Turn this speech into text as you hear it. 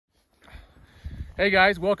Hey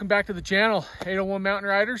guys, welcome back to the channel, 801 Mountain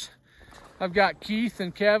Riders. I've got Keith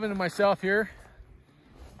and Kevin and myself here.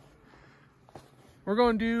 We're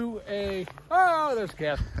going to do a, oh, there's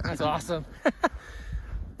Kev, that's awesome.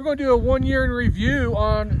 We're going to do a 1 year in review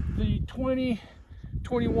on the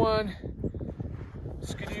 2021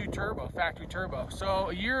 Skidoo Turbo, factory turbo. So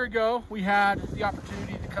a year ago, we had the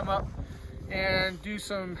opportunity to come up and do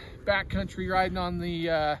some backcountry riding on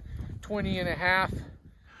the 20 and a half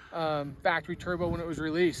factory turbo when it was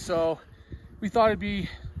released. So we thought it'd be,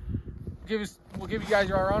 we'll give you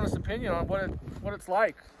guys our honest opinion on what it's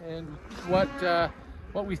like and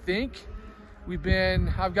what we think.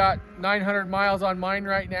 I've got 900 miles on mine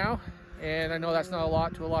right now, and I know that's not a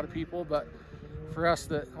lot to a lot of people, but for us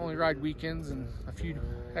that only ride weekends and a few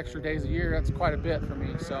extra days a year, that's quite a bit for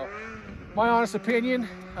me. So my honest opinion,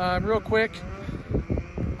 real quick,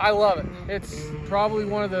 I love it. It's probably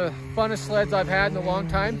one of the funnest sleds I've had in a long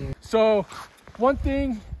time. So one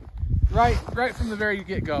thing right from the very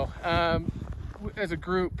get-go, as a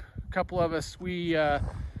group, a couple of us, we added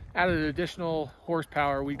additional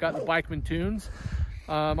horsepower. We got the Bikeman tunes.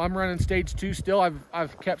 I'm running stage 2 still.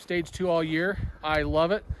 I've kept stage 2 all year. I love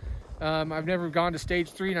it. I've never gone to stage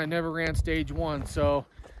 3, and I never ran stage 1. So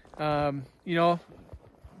you know,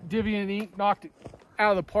 Deviant Ink knocked it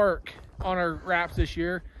out of the park on our wraps this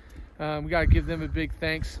year. We got to give them a big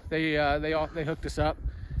thanks. They hooked us up.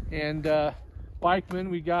 And Bikeman,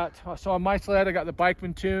 we got, so on my sled I got the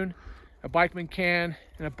Bikeman tune, a Bikeman can,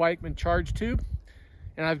 and a Bikeman charge tube.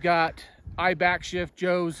 And I've got iBackshift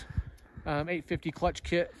Joe's 850 clutch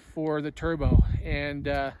kit for the turbo, and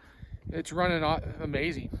it's running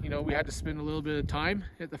amazing. You know, we had to spend a little bit of time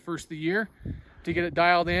at the first of the year to get it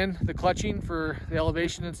dialed in, the clutching for the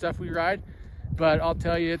elevation and stuff we ride. But I'll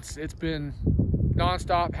tell you, it's been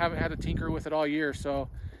non-stop. Haven't had to tinker with it all year, so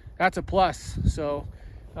that's a plus. So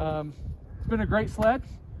it's been a great sled.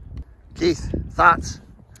 Keith, thoughts?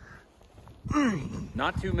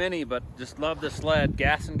 Not too many, but just love the sled.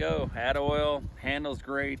 Gas and go, add oil, handles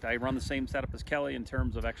great. I run the same setup as Kelly in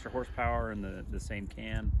terms of extra horsepower and the same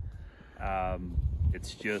can.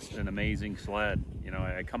 It's just an amazing sled. You know,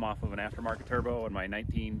 I come off of an aftermarket turbo in my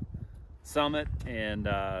 19 Summit, and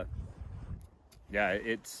yeah,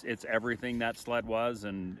 it's everything that sled was,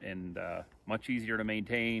 and much easier to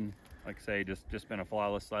maintain. Like I say, just been a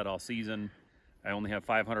flawless sled all season. I only have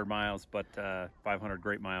 500 miles, but 500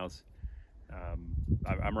 great miles.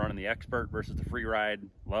 I'm running the Expert versus the free ride.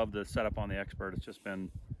 Love the setup on the Expert. It's just been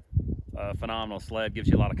a phenomenal sled. Gives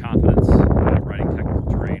you a lot of confidence riding technical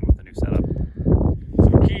terrain with the new setup.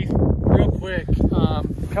 So Keith, real quick, a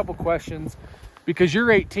couple questions, because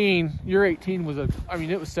your 18 was I mean,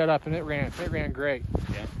 it was set up and it ran great.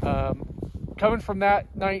 Yeah. Coming from that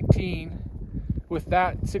 19 with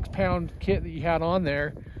that 6-pound kit that you had on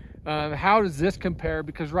there, how does this compare?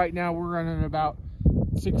 Because right now we're running about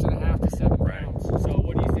 6.5 to 7 pounds. So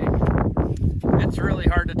what do you think? It's really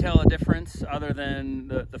hard to tell a difference, other than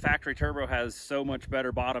the factory turbo has so much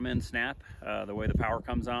better bottom end snap, the way the power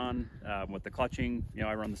comes on with the clutching. You know,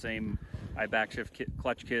 I run the same iBackshift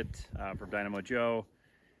clutch kit from Dynamo Joe,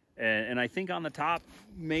 and I think on the top,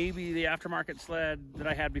 maybe the aftermarket sled that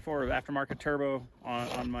I had before, aftermarket turbo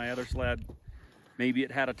on my other sled, maybe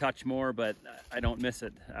it had a touch more, but I don't miss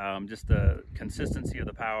it. Just the consistency of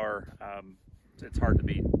the power, it's hard to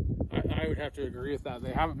beat. I would have to agree with that.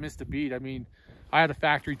 They haven't missed a beat. I mean, I had a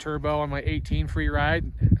factory turbo on my 18 free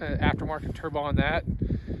ride, aftermarket turbo on that,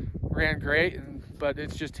 ran great, but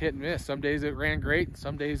it's just hit and miss. Some days it ran great, and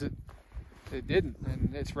some days it didn't,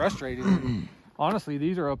 and it's frustrating. Honestly,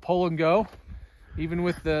 these are a pull and go, even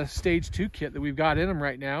with the stage 2 kit that we've got in them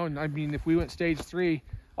right now. And I mean, if we went stage 3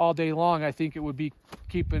 all day long, I think it would be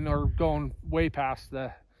keeping or going way past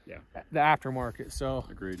the aftermarket. So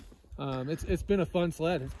Agreed. It's been a fun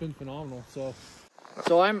sled. It's been phenomenal.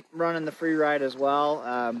 So I'm running the free ride as well.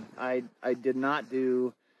 I did not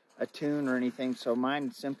do a tune or anything, so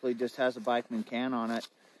mine simply just has a Bikeman can on it.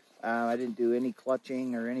 I didn't do any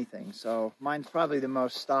clutching or anything, so mine's probably the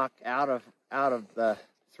most stock out of the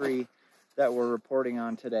 3 that we're reporting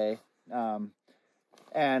on today.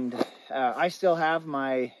 And I still have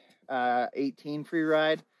my 18 free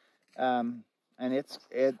ride, and it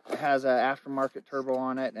has an aftermarket turbo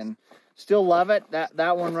on it, and still love it.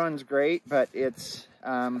 That one runs great, but it's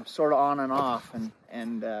sort of on and off.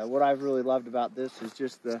 And what I've really loved about this is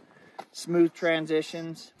just the smooth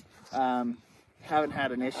transitions. Haven't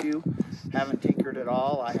had an issue, haven't tinkered at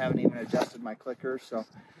all. I haven't even adjusted my clicker, so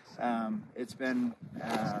it's been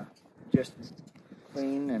just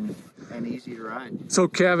clean and easy to ride. So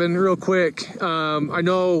Kevin, real quick, I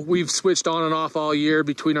know we've switched on and off all year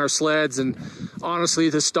between our sleds, and honestly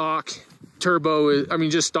the stock Turbo is, I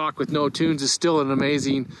mean, just stock with no tunes is still an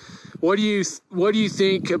amazing. What do you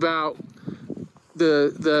think about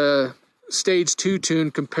the Stage 2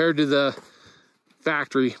 tune compared to the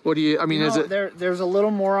factory? What do you, I mean, is it there's a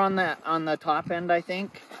little more on the top end, I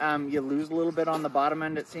think. You lose a little bit on the bottom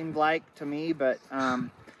end, it seemed like to me, but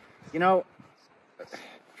you know,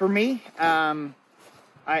 for me, I'm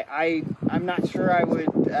not sure I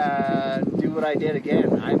would do what I did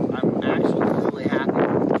again. I'm actually really happy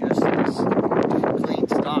with just this clean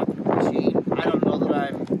stock machine. I don't know that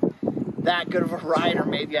I'm that good of a rider.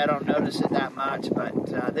 Maybe I don't notice it that much,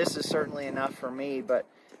 but this is certainly enough for me. But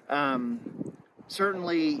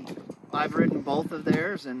certainly, I've ridden both of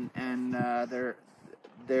theirs, and they're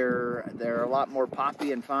a lot more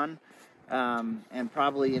poppy and fun, and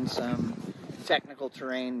probably in some technical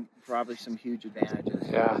terrain, probably some huge advantages.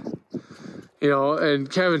 Yeah, you know, and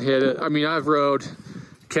Kevin hit it. I mean, I've rode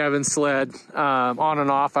Kevin's sled on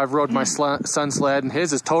and off. I've rode my son's sled, and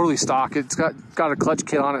his is totally stock. It's got a clutch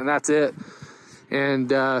kit on it, and that's it. And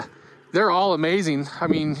they're all amazing. I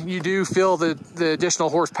mean, you do feel the additional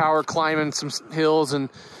horsepower climbing some hills and,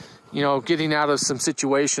 you know, getting out of some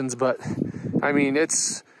situations. But I mean,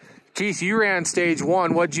 it's, Keith, you ran Stage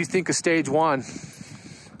 1. What did you think of Stage 1?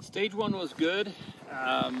 Stage 1 was good,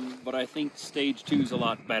 but I think Stage 2 is a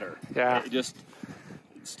lot better. Yeah. Just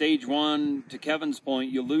Stage 1, to Kevin's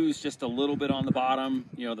point, you lose just a little bit on the bottom.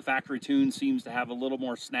 You know, the factory tune seems to have a little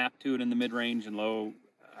more snap to it in the mid-range and low.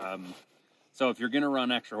 So if you're going to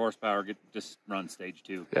run extra horsepower, just run Stage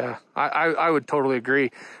 2. Yeah, I would totally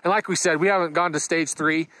agree. And like we said, we haven't gone to Stage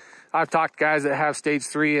 3. I've talked to guys that have Stage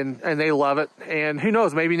 3 and they love it. And who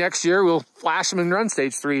knows, maybe next year we'll flash them and run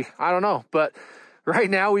Stage 3. I don't know. But right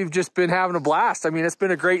now we've just been having a blast. I mean, it's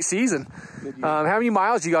been a great season. How many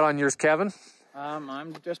miles you got on yours, Kevin?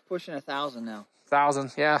 I'm just pushing 1,000 now.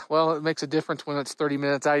 1,000, yeah. Well, it makes a difference when it's 30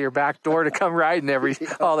 minutes out of your back door to come riding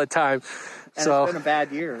all the time. And so it's been a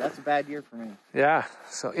bad year. That's a bad year for me. Yeah.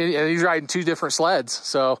 So and he's riding 2 different sleds.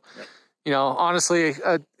 So, yep. You know, honestly,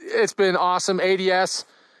 it's been awesome. ADS,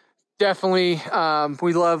 definitely.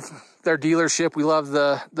 We love their dealership. We love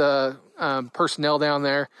the personnel down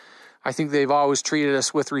there. I think they've always treated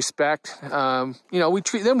us with respect. You know, we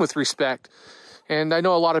treat them with respect. And I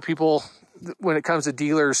know a lot of people, when it comes to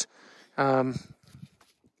dealers,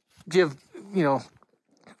 give, you know,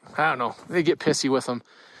 I don't know, they get pissy with them.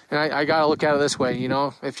 And I got to look at it this way, you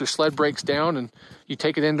know, if your sled breaks down and you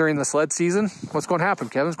take it in during the sled season, what's going to happen?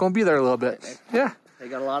 Kevin's going to be there a little bit. Yeah. They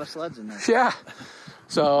got a lot of sleds in there. Yeah.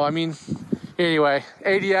 So, I mean, anyway,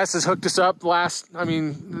 ADS has hooked us up I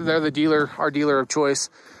mean, they're the dealer, our dealer of choice.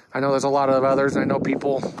 I know there's a lot of others. I know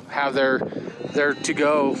people have their to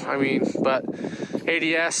go. I mean, but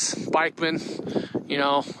ADS, Bikeman, you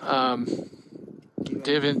know,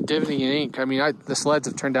 Deviant Ink. I mean, the sleds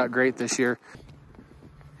have turned out great this year.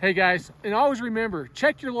 Hey guys, and always remember,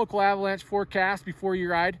 check your local avalanche forecast before you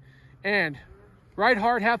ride, and ride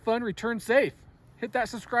hard, have fun, return safe. Hit that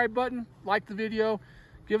subscribe button, like the video,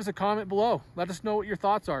 give us a comment below. Let us know what your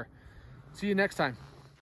thoughts are. See you next time.